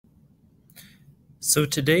So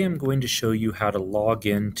today I'm going to show you how to log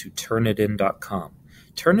in to Turnitin.com.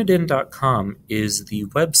 Turnitin.com is the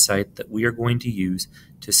website that we are going to use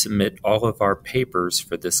to submit all of our papers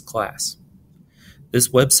for this class. This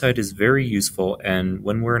website is very useful, and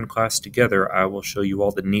when we're in class together, I will show you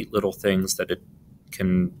all the neat little things that it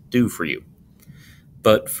can do for you.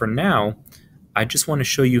 But for now, I just want to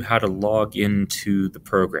show you how to log into the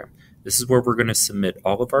program. This is where we're going to submit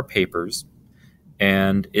all of our papers.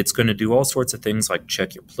 And it's going to do all sorts of things like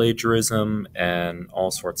check your plagiarism and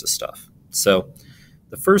all sorts of stuff. So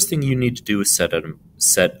the first thing you need to do is set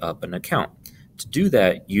up an account. To do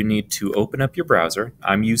that, you need to open up your browser.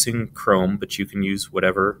 I'm using Chrome, but you can use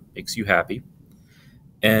whatever makes you happy.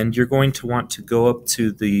 And you're going to want to go up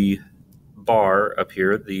to the bar up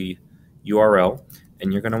here, the URL,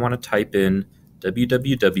 and you're going to want to type in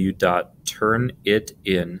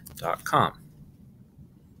www.turnitin.com.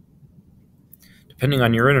 Depending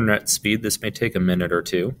on your internet speed, this may take a minute or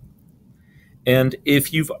two. And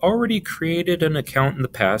if you've already created an account in the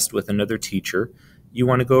past with another teacher, you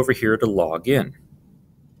want to go over here to log in.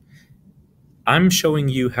 I'm showing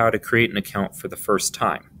you how to create an account for the first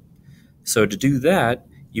time. So to do that,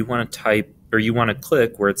 you want to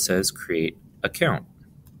click where it says Create Account.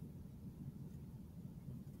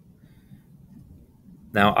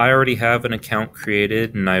 Now, I already have an account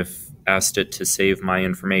created and I've asked it to save my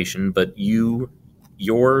information, but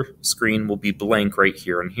your screen will be blank right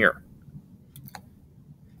here and here.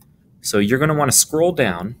 So you're going to want to scroll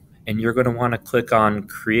down and you're going to want to click on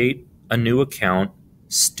Create a New Account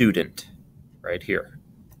Student right here.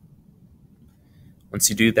 Once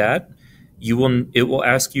you do that, it will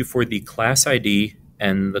ask you for the class ID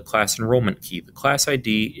and the class enrollment key. The class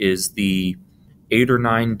ID is the 8 or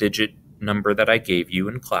 9 digit number that I gave you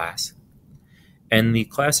in class, and the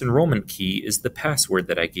class enrollment key is the password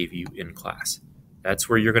that I gave you in class. That's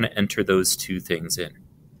where you're going to enter those two things in.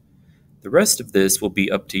 The rest of this will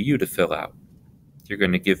be up to you to fill out. You're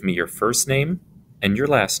going to give me your first name and your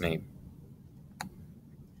last name.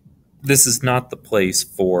 This is not the place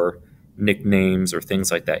for nicknames or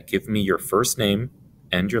things like that. Give me your first name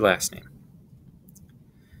and your last name.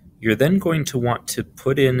 You're then going to want to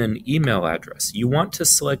put in an email address. You want to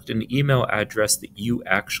select an email address that you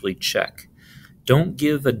actually check. Don't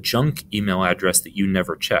give a junk email address that you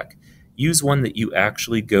never check. Use one that you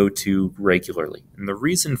actually go to regularly. And the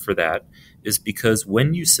reason for that is because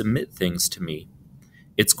when you submit things to me,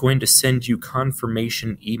 it's going to send you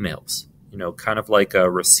confirmation emails, kind of like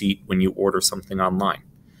a receipt when you order something online.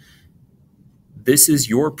 This is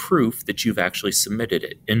your proof that you've actually submitted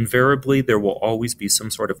it. Invariably, there will always be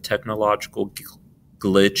some sort of technological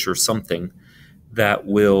glitch or something that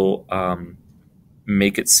will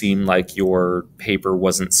make it seem like your paper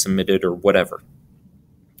wasn't submitted or whatever.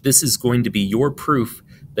 This is going to be your proof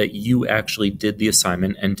that you actually did the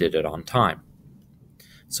assignment and did it on time.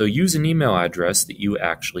 So use an email address that you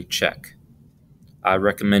actually check. I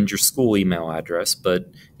recommend your school email address, but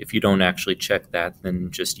if you don't actually check that, then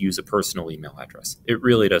just use a personal email address. It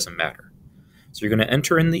really doesn't matter. So you're going to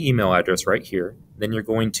enter in the email address right here, then you're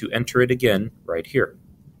going to enter it again right here.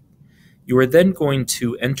 You are then going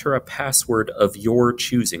to enter a password of your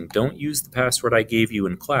choosing. Don't use the password I gave you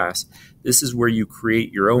in class. This is where you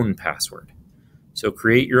create your own password. So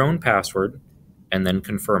create your own password and then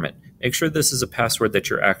confirm it. Make sure this is a password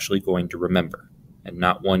that you're actually going to remember and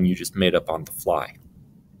not one you just made up on the fly.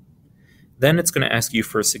 Then it's going to ask you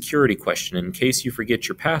for a security question. In case you forget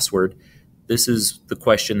your password, this is the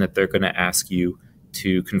question that they're going to ask you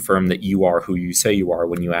to confirm that you are who you say you are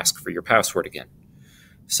when you ask for your password again.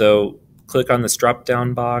 So click on this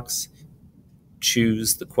drop-down box,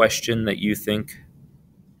 choose the question that you think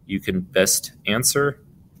you can best answer,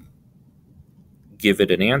 give it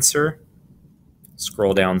an answer,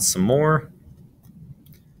 scroll down some more.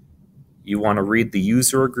 You want to read the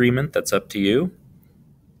user agreement, that's up to you,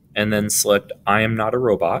 and then select I am not a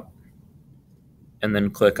robot, and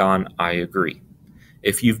then click on I agree.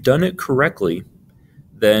 If you've done it correctly,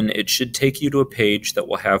 then it should take you to a page that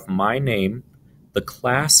will have my name, the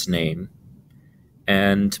class name,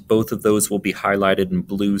 and both of those will be highlighted in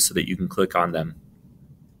blue so that you can click on them.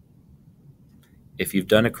 If you've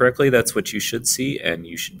done it correctly, that's what you should see, and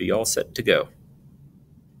you should be all set to go.